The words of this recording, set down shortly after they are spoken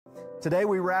Today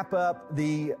we wrap up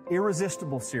the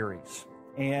Irresistible series,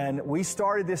 and we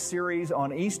started this series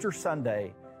on Easter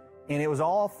Sunday, and it was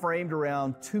all framed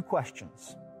around two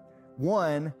questions.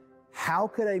 One, how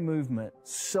could a movement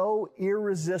so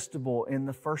irresistible in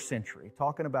the first century,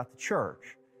 talking about the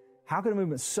church, how could a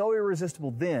movement so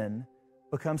irresistible then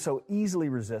become so easily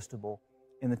resistible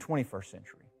in the 21st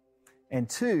century? And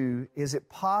two, is it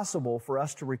possible for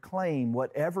us to reclaim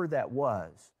whatever that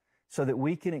was so that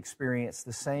we can experience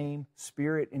the same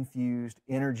Spirit-infused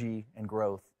energy and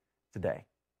growth today?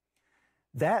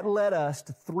 That led us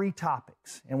to three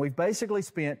topics, and we've basically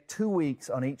spent 2 weeks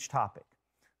on each topic.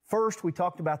 First, we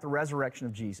talked about the resurrection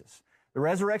of Jesus. The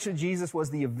resurrection of Jesus was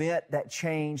the event that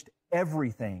changed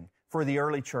everything for the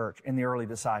early church and the early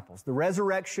disciples. The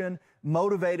resurrection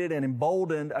motivated and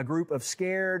emboldened a group of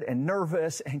scared and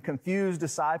nervous and confused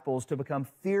disciples to become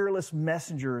fearless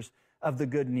messengers of the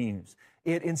good news.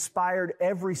 It inspired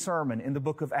every sermon in the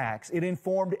book of Acts. It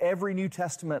informed every New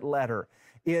Testament letter.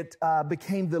 It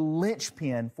became the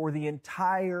linchpin for the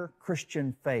entire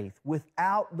Christian faith.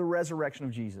 Without the resurrection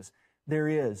of Jesus, there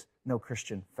is no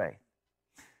Christian faith.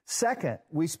 Second,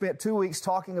 we spent 2 weeks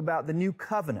talking about the new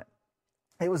covenant.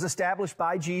 It was established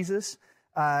by Jesus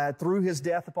through his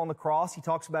death upon the cross. He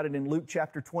talks about it in Luke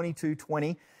chapter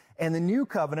 22:20. And the new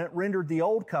covenant rendered the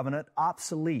old covenant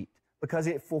obsolete because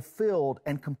it fulfilled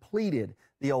and completed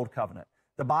the old covenant.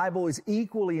 The Bible is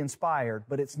equally inspired,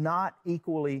 but it's not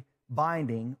equally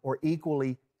binding or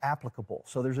equally applicable.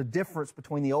 So there's a difference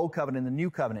between the old covenant and the new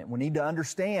covenant. We need to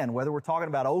understand whether we're talking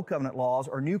about old covenant laws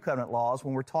or new covenant laws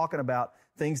when we're talking about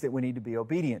things that we need to be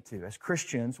obedient to. As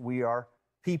Christians, we are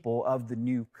people of the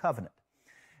new covenant.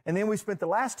 And then we spent the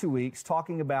last 2 weeks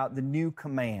talking about the new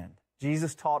command.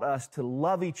 Jesus taught us to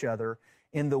love each other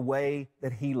in the way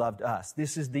that he loved us.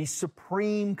 This is the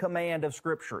supreme command of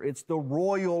Scripture. It's the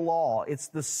royal law. It's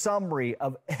the summary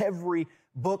of every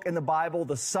book in the Bible,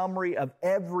 the summary of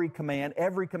every command.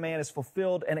 Every command is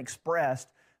fulfilled and expressed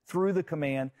through the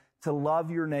command to love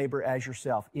your neighbor as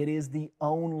yourself. It is the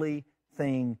only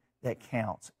thing that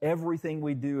counts. Everything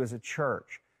we do as a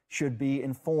church should be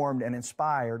informed and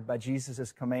inspired by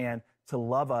Jesus' command to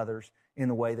love others in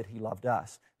the way that he loved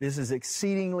us. This is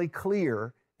exceedingly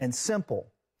clear and simple,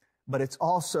 but it's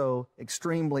also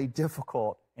extremely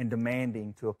difficult and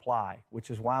demanding to apply, which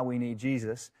is why we need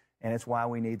Jesus, and it's why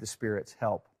we need the Spirit's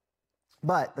help.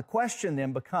 But the question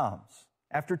then becomes,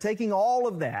 after taking all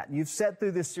of that, you've sat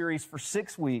through this series for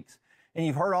 6 weeks, and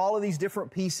you've heard all of these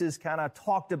different pieces kind of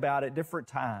talked about at different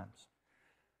times.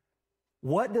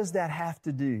 What does that have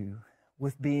to do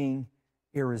with being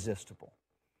irresistible?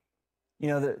 You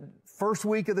know, the first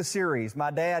week of the series, my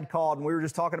dad called and we were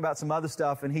just talking about some other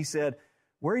stuff, and he said,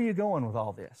 "Where are you going with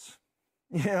all this?"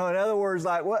 You know, in other words,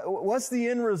 like, what's the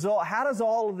end result? How does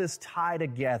all of this tie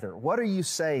together? What are you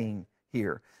saying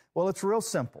here? Well, it's real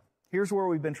simple. Here's where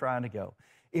we've been trying to go.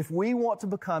 If we want to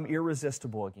become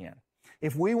irresistible again,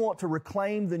 if we want to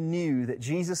reclaim the new that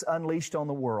Jesus unleashed on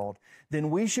the world, then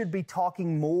we should be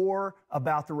talking more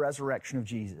about the resurrection of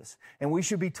Jesus. And we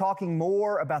should be talking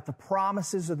more about the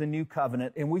promises of the new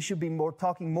covenant. And we should be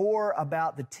talking more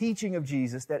about the teaching of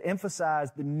Jesus that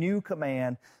emphasized the new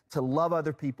command to love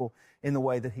other people in the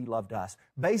way that he loved us.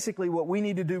 Basically, what we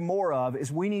need to do more of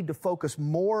is we need to focus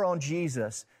more on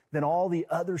Jesus than all the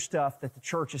other stuff that the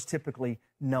church is typically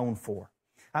known for.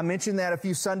 I mentioned that a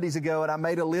few Sundays ago, and I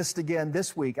made a list again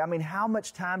this week. I mean, how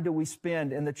much time do we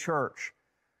spend in the church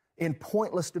in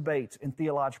pointless debates and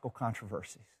theological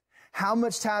controversies? How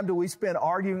much time do we spend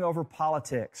arguing over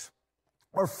politics,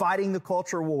 or fighting the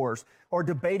culture wars, or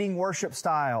debating worship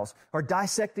styles, or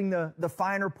dissecting the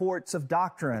finer points of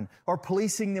doctrine, or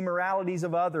policing the moralities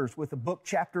of others with a book,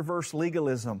 chapter, verse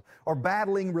legalism, or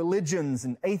battling religions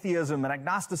and atheism and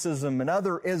agnosticism and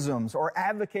other isms, or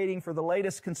advocating for the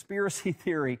latest conspiracy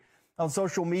theory on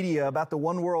social media about the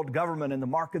one world government and the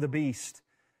mark of the beast?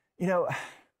 You know,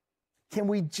 can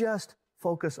we just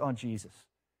focus on Jesus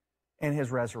and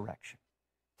his resurrection?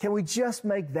 Can we just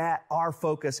make that our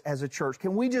focus as a church?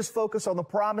 Can we just focus on the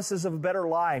promises of a better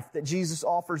life that Jesus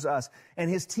offers us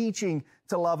and his teaching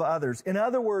to love others? In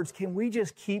other words, can we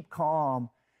just keep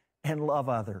calm and love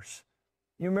others?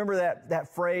 You remember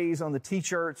that phrase on the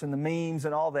t-shirts and the memes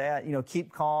and all that, you know,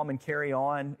 keep calm and carry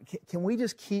on. Can we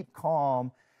just keep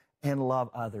calm and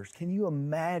love others? Can you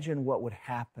imagine what would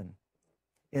happen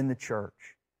in the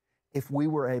church if we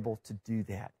were able to do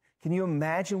that? Can you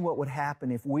imagine what would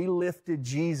happen if we lifted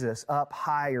Jesus up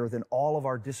higher than all of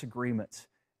our disagreements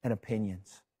and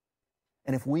opinions?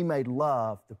 And if we made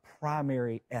love the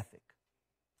primary ethic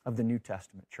of the New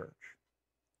Testament church?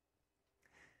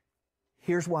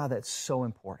 Here's why that's so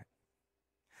important.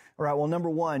 All right, well, number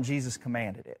one, Jesus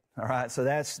commanded it. All right, so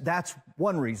that's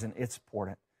one reason it's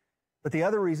important. But the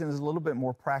other reason is a little bit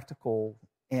more practical,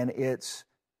 and it's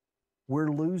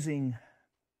we're losing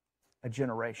a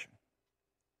generation.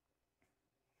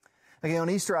 Again, on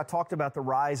Easter, I talked about the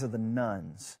rise of the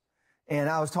nuns. And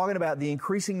I was talking about the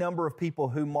increasing number of people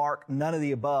who mark none of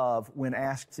the above when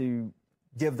asked to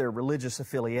give their religious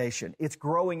affiliation. It's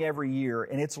growing every year,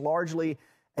 and it's largely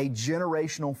a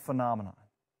generational phenomenon.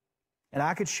 And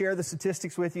I could share the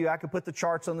statistics with you. I could put the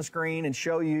charts on the screen and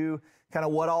show you kind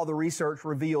of what all the research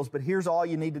reveals. But here's all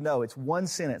you need to know. It's one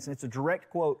sentence, and it's a direct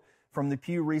quote from the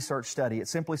Pew Research study. It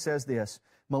simply says this: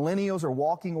 millennials are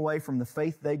walking away from the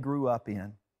faith they grew up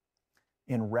in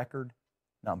record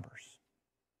numbers.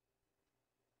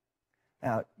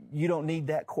 Now, you don't need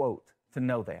that quote to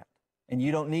know that. And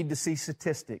you don't need to see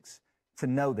statistics to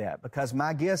know that, because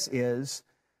my guess is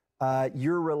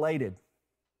you're related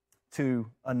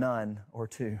to a nun or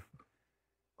two.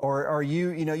 Or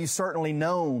you certainly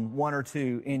known one or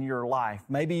two in your life.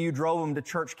 Maybe you drove them to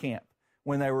church camp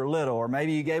when they were little, or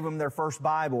maybe you gave them their first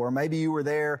Bible, or maybe you were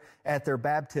there at their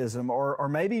baptism, or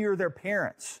maybe you're their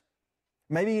parents.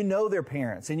 Maybe you know their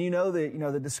parents, and you know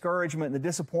the discouragement and the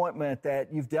disappointment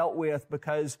that you've dealt with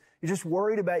because you're just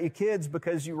worried about your kids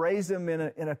because you raised them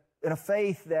in a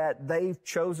faith that they've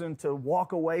chosen to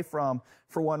walk away from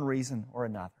for one reason or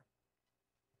another.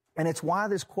 And it's why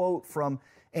this quote from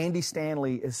Andy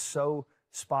Stanley is so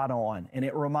spot on. And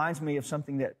it reminds me of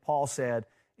something that Paul said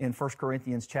in 1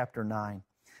 Corinthians chapter 9.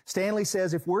 Stanley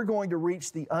says, if we're going to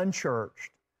reach the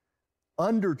unchurched,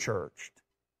 underchurched,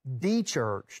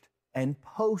 dechurched, and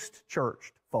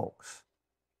post-churched folks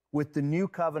with the new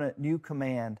covenant, new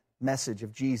command message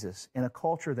of Jesus in a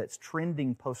culture that's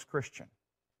trending post-Christian,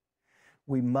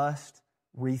 we must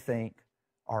rethink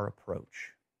our approach.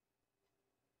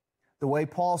 The way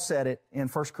Paul said it in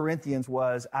 1 Corinthians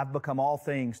was, I've become all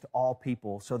things to all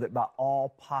people so that by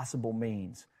all possible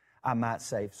means I might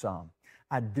save some.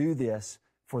 I do this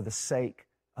for the sake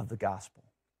of the gospel.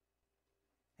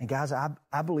 And guys,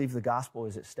 I believe the gospel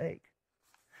is at stake.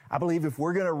 I believe if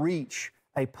we're going to reach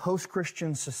a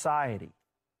post-Christian society,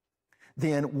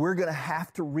 then we're going to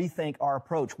have to rethink our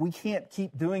approach. We can't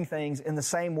keep doing things in the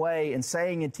same way and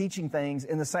saying and teaching things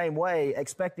in the same way,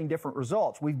 expecting different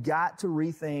results. We've got to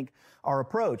rethink our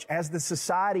approach. As the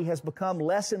society has become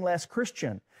less and less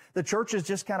Christian, the church has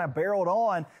just kind of barreled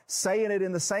on, saying it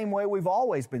in the same way we've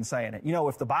always been saying it.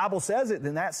 If the Bible says it,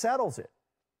 then that settles it.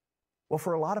 Well,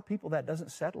 for a lot of people, that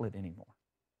doesn't settle it anymore.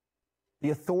 The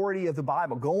authority of the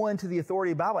Bible, going to the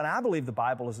authority of the Bible, and I believe the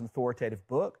Bible is an authoritative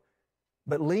book,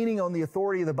 but leaning on the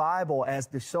authority of the Bible as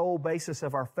the sole basis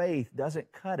of our faith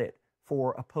doesn't cut it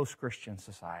for a post-Christian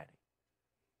society.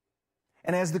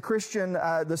 And as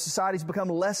the society's become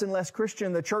less and less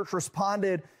Christian, the church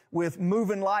responded with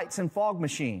moving lights and fog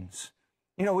machines.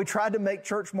 We tried to make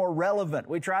church more relevant.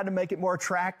 We tried to make it more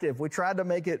attractive. We tried to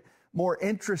make it more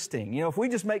interesting. If we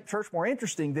just make church more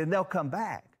interesting, then they'll come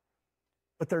back.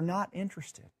 But they're not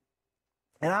interested.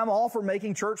 And I'm all for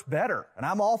making church better, and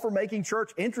I'm all for making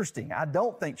church interesting. I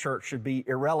don't think church should be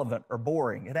irrelevant or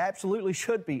boring. It absolutely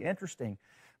should be interesting.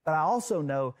 But I also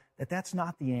know that that's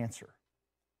not the answer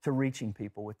to reaching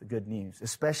people with the good news,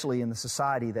 especially in the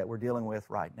society that we're dealing with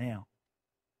right now.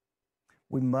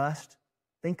 We must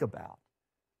think about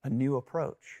a new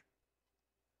approach.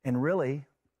 And really,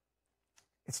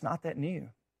 it's not that new.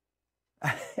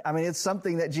 It's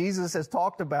something that Jesus has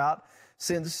talked about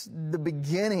since the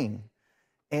beginning.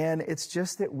 And it's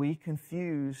just that we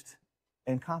confused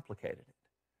and complicated it.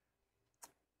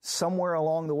 Somewhere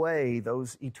along the way,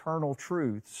 those eternal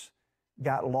truths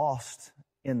got lost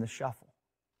in the shuffle.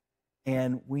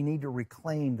 And we need to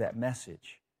reclaim that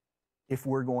message if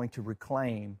we're going to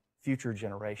reclaim future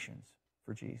generations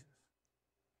for Jesus.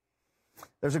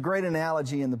 There's a great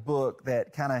analogy in the book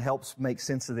that kind of helps make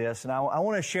sense of this. And I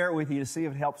want to share it with you to see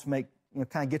if it helps kind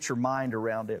of get your mind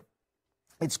around it.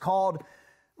 It's called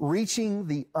Reaching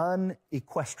the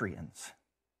Unequestrians.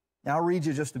 Now, I'll read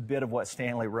you just a bit of what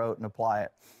Stanley wrote and apply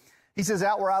it. He says,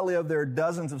 out where I live, there are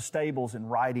dozens of stables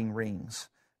and riding rings.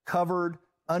 Covered,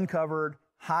 uncovered,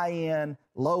 high-end,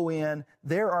 low-end.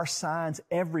 There are signs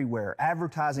everywhere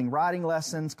advertising riding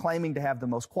lessons, claiming to have the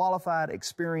most qualified,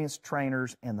 experienced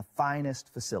trainers and the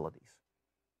finest facilities.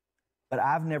 But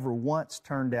I've never once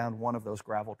turned down one of those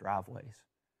gravel driveways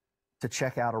to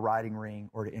check out a riding ring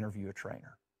or to interview a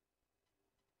trainer.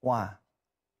 Why?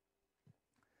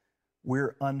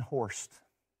 We're unhorsed.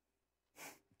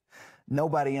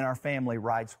 Nobody in our family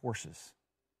rides horses.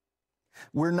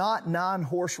 We're not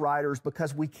non-horse riders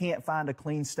because we can't find a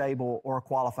clean stable or a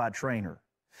qualified trainer.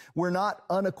 We're not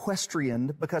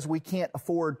unequestrian because we can't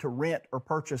afford to rent or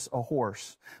purchase a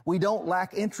horse. We don't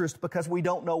lack interest because we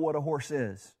don't know what a horse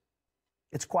is.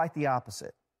 It's quite the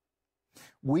opposite.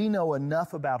 We know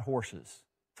enough about horses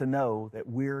to know that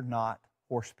we're not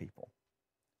horse people.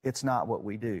 It's not what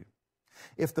we do.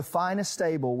 If the finest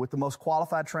stable with the most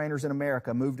qualified trainers in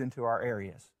America moved into our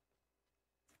areas,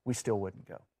 we still wouldn't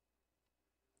go.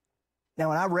 Now,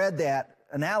 when I read that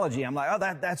analogy, I'm like, oh,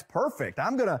 that's perfect.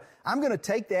 I'm gonna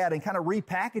take that and kind of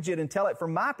repackage it and tell it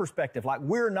from my perspective, like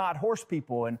we're not horse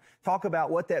people, and talk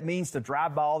about what that means to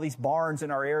drive by all these barns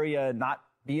in our area and not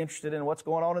be interested in what's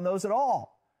going on in those at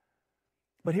all.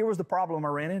 But here was the problem I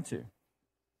ran into.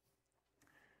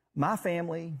 My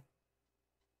family,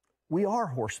 we are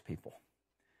horse people.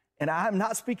 And I'm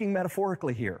not speaking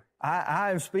metaphorically here. I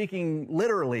am speaking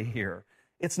literally here.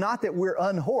 It's not that we're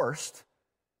unhorsed.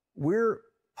 We're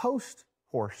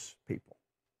post-horse people.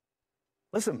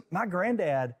 Listen, my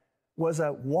granddad was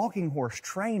a walking horse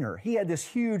trainer. He had this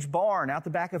huge barn out the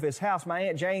back of his house. My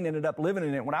Aunt Jane ended up living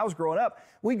in it. When I was growing up,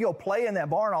 we'd go play in that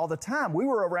barn all the time. We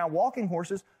were around walking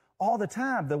horses all the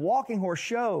time. The walking horse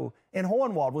show in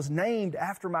Hohenwald was named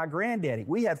after my granddaddy.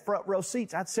 We had front row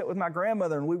seats. I'd sit with my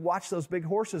grandmother and we'd watch those big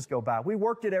horses go by. We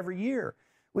worked it every year.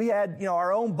 We had,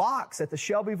 our own box at the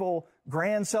Shelbyville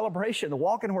Grand Celebration, the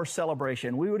walking horse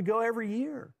celebration. We would go every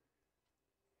year.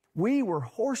 We were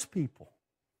horse people.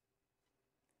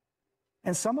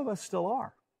 And some of us still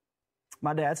are.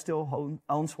 My dad still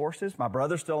owns horses. My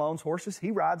brother still owns horses.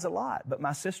 He rides a lot. But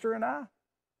my sister and I,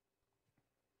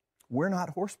 we're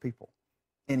not horse people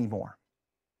anymore.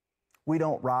 We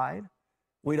don't ride.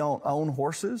 We don't own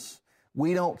horses.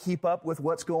 We don't keep up with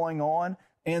what's going on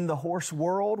in the horse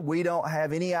world. We don't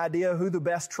have any idea who the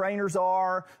best trainers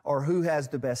are or who has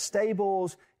the best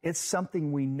stables. It's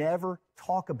something we never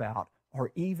talk about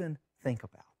or even think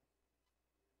about.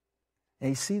 And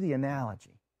you see the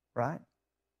analogy, right?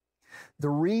 The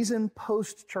reason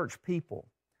post-church people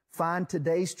find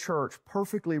today's church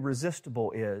perfectly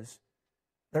resistible is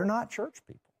they're not church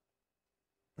people.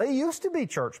 They used to be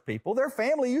church people. Their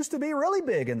family used to be really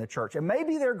big in the church. And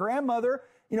maybe their grandmother,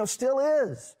 still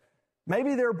is.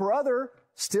 Maybe their brother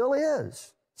still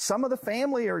is. Some of the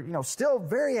family are, still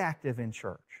very active in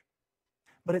church.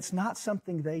 But it's not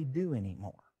something they do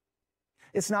anymore.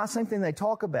 It's not something they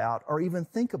talk about or even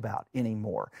think about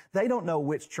anymore. They don't know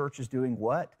which church is doing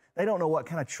what. They don't know what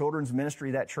kind of children's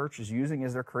ministry that church is using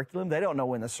as their curriculum. They don't know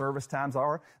when the service times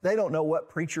are. They don't know what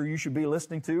preacher you should be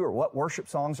listening to or what worship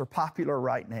songs are popular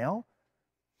right now.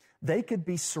 They could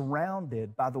be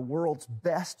surrounded by the world's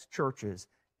best churches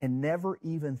and never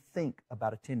even think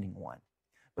about attending one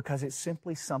because it's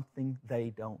simply something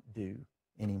they don't do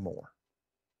anymore.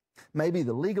 Maybe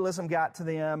the legalism got to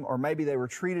them, or maybe they were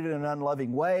treated in an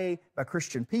unloving way by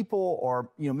Christian people,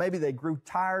 or maybe they grew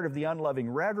tired of the unloving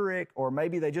rhetoric, or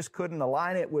maybe they just couldn't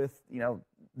align it with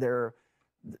their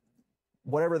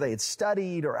whatever they had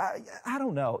studied, or I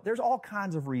don't know. There's all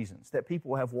kinds of reasons that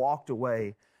people have walked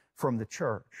away from the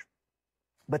church.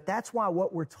 But that's why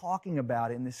what we're talking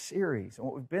about in this series and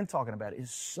what we've been talking about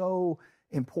is so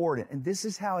important. And this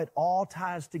is how it all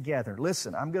ties together.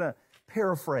 Listen, I'm going to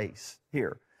paraphrase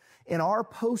here. In our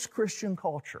post-Christian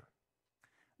culture,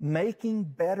 making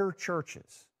better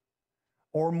churches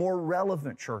or more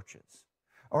relevant churches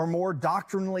or more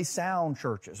doctrinally sound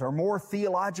churches or more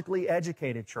theologically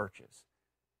educated churches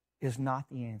is not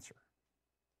the answer.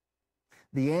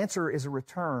 The answer is a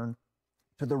return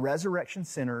to the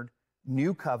resurrection-centered,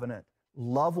 new covenant,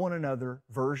 love one another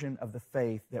version of the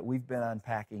faith that we've been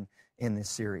unpacking in this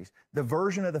series. The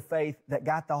version of the faith that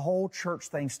got the whole church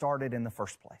thing started in the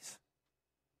first place.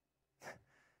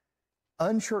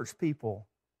 Unchurched people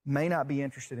may not be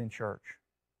interested in church,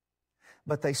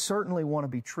 but they certainly want to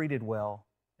be treated well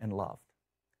and loved,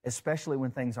 especially when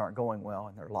things aren't going well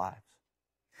in their lives.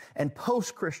 And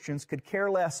post-Christians could care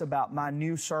less about my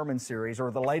new sermon series or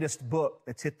the latest book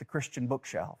that's hit the Christian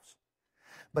bookshelves,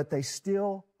 but they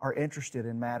still are interested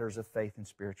in matters of faith and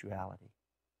spirituality.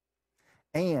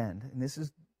 And this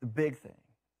is the big thing,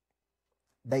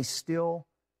 they still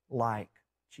like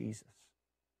Jesus.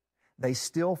 They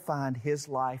still find His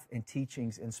life and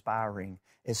teachings inspiring,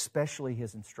 especially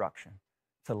His instruction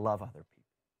to love other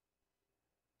people.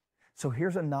 So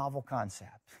here's a novel concept.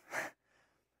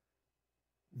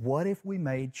 What if we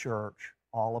made church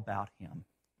all about Him?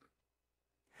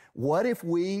 What if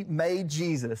we made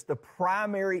Jesus the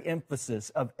primary emphasis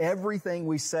of everything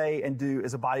we say and do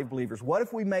as a body of believers? What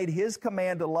if we made His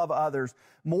command to love others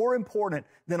more important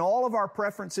than all of our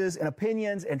preferences and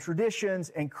opinions and traditions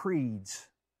and creeds?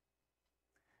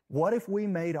 What if we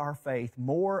made our faith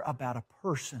more about a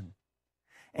person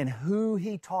and who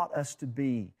He taught us to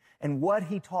be and what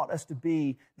He taught us to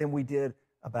be than we did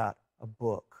about a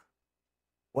book?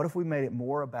 What if we made it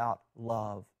more about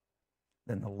love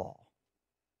than the law?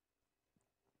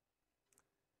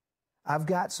 I've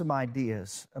got some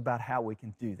ideas about how we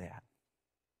can do that.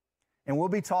 And we'll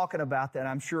be talking about that,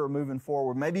 I'm sure, moving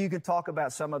forward. Maybe you can talk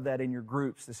about some of that in your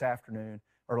groups this afternoon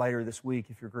or later this week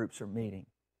if your groups are meeting.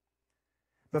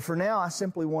 But for now, I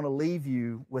simply want to leave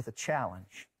you with a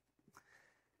challenge.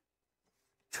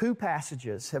 Two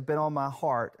passages have been on my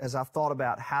heart as I've thought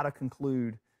about how to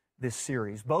conclude this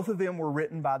series. Both of them were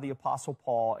written by the Apostle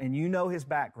Paul, and you know his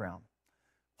background.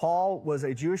 Paul was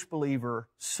a Jewish believer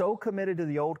so committed to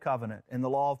the Old Covenant and the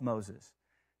law of Moses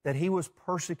that he was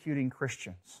persecuting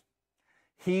Christians.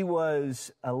 He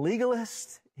was a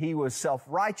legalist, he was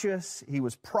self-righteous, he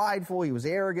was prideful, he was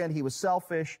arrogant, he was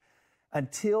selfish,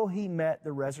 until he met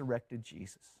the resurrected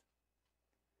Jesus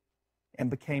and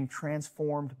became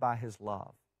transformed by His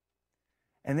love.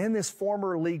 And then this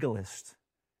former legalist,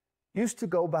 used to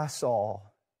go by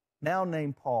Saul, now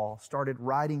named Paul, started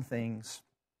writing things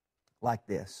like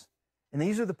this. And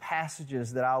these are the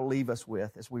passages that I'll leave us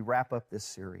with as we wrap up this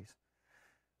series.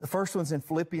 The first one's in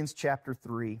Philippians chapter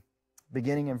 3,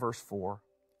 beginning in verse 4.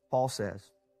 Paul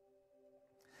says,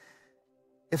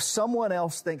 "If someone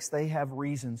else thinks they have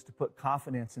reasons to put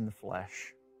confidence in the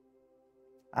flesh,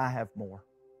 I have more.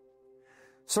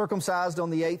 Circumcised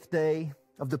on the 8th day,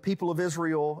 of the people of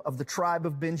Israel, of the tribe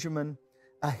of Benjamin,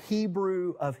 a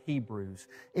Hebrew of Hebrews,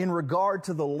 in regard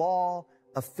to the law,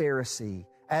 a Pharisee.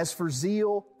 As for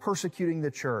zeal, persecuting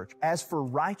the church. As for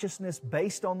righteousness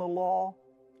based on the law,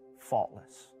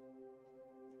 faultless.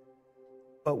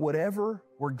 But whatever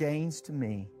were gains to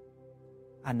me,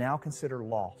 I now consider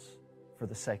loss for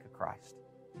the sake of Christ.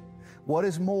 What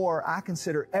is more, I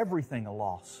consider everything a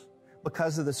loss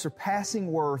because of the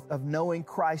surpassing worth of knowing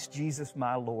Christ Jesus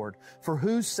my Lord, for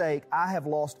whose sake I have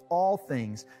lost all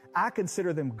things. I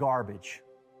consider them garbage,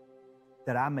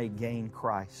 that I may gain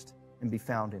Christ and be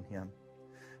found in Him,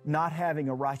 not having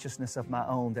a righteousness of my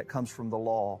own that comes from the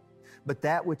law, but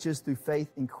that which is through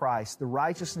faith in Christ, the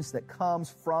righteousness that comes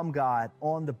from God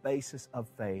on the basis of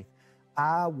faith.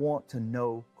 I want to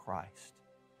know Christ.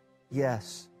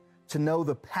 Yes, to know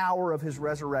the power of His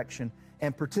resurrection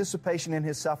and participation in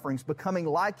His sufferings, becoming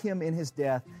like Him in His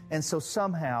death, and so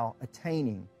somehow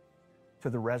attaining to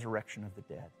the resurrection of the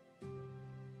dead."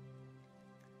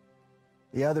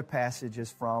 The other passage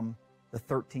is from the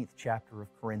 13th chapter of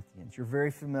Corinthians. You're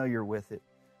very familiar with it.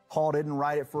 Paul didn't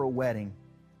write it for a wedding.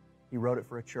 He wrote it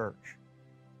for a church.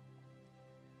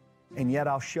 "And yet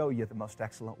I'll show you the most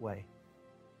excellent way.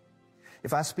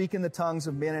 If I speak in the tongues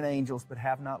of men and angels but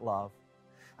have not love,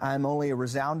 I am only a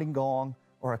resounding gong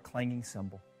or a clanging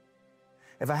cymbal.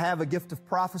 If I have a gift of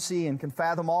prophecy and can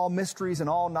fathom all mysteries and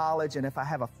all knowledge, and if I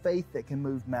have a faith that can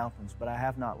move mountains, but I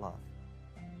have not love,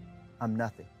 I'm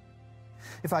nothing.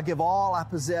 If I give all I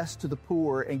possess to the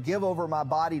poor and give over my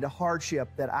body to hardship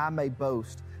that I may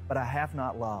boast, but I have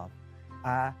not love,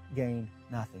 I gain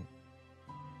nothing.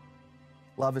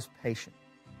 Love is patient.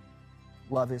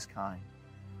 Love is kind.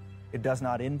 It does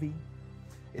not envy.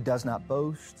 It does not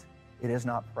boast. It is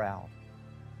not proud.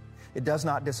 It does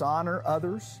not dishonor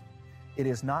others. It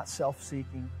is not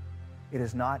self-seeking. It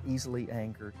is not easily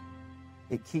angered.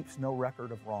 It keeps no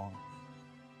record of wrongs.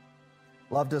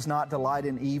 Love does not delight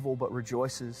in evil, but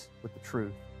rejoices with the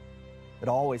truth. It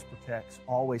always protects,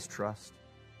 always trusts,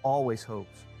 always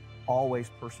hopes, always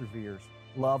perseveres.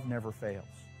 Love never fails.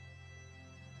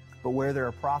 But where there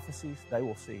are prophecies, they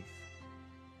will cease.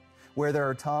 Where there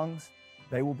are tongues,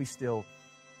 they will be stilled.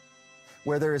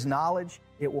 Where there is knowledge,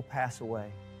 it will pass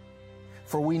away.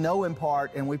 For we know in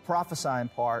part and we prophesy in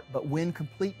part, but when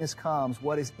completeness comes,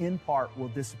 what is in part will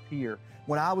disappear.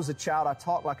 When I was a child, I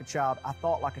talked like a child, I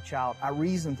thought like a child, I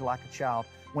reasoned like a child.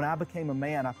 When I became a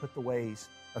man, I put the ways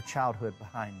of childhood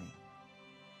behind me.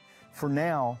 For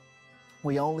now,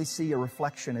 we only see a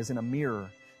reflection as in a mirror,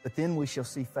 but then we shall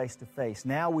see face to face.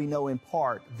 Now we know in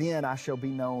part, then I shall be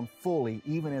known fully,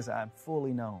 even as I am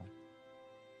fully known.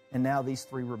 And now these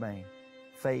three remain: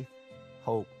 faith,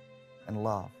 hope, and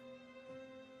love.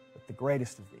 But the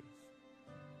greatest of these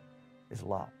is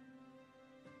love.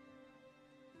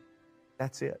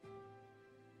 That's it.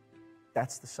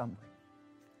 That's the summary.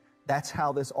 That's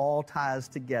how this all ties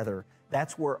together.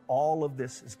 That's where all of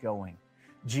this is going.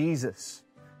 Jesus,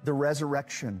 the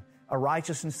resurrection, a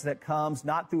righteousness that comes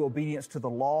not through obedience to the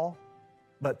law,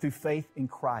 but through faith in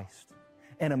Christ,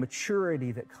 and a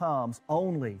maturity that comes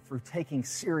only through taking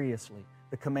seriously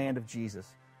the command of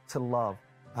Jesus to love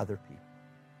other people.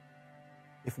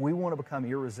 If we want to become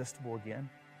irresistible again,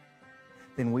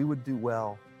 then we would do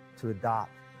well to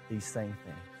adopt these same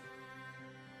things.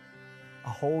 A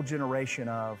whole generation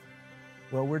of,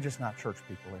 well, we're just not church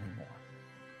people anymore.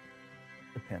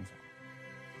 Depends on